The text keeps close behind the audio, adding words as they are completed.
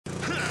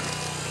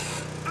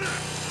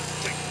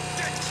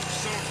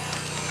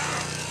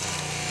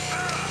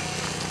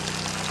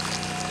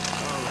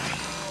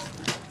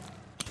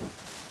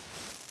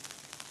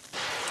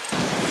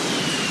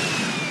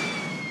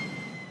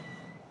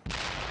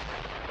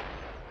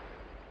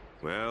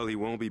Well, he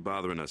won't be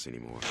bothering us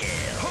anymore. Kill.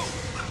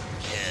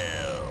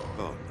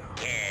 Oh, no.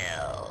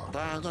 Kill.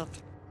 Dang it.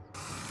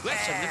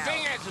 Listen, the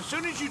thing is, as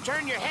soon as you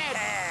turn your head,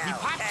 he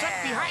pops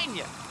up behind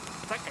you.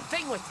 It's like a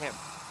thing with him.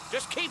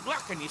 Just keep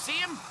looking. You see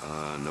him?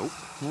 Nope.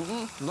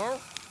 No.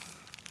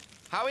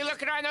 How are we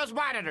looking on those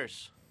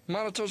monitors?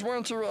 Monitors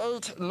 1 through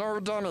 8, no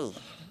dummy.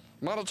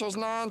 Monitors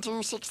 9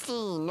 through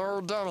 16,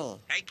 no dummy.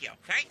 Thank you.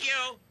 Thank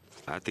you.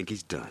 I think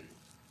he's done.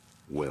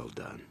 Well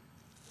done.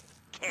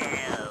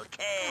 Kill.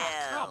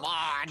 Come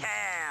on.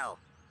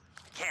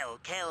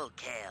 Kill.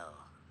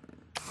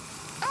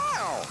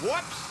 Ow!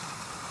 Whoops.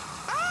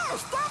 Ow!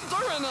 Stop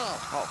doing that!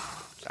 Oh,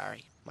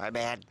 sorry. My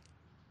bad.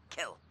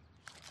 Kill.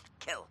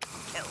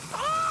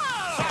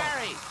 Oh!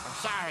 Sorry. I'm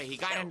sorry. He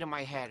got into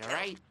my head, all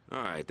right?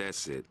 All right,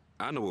 that's it.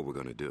 I know what we're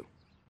gonna do.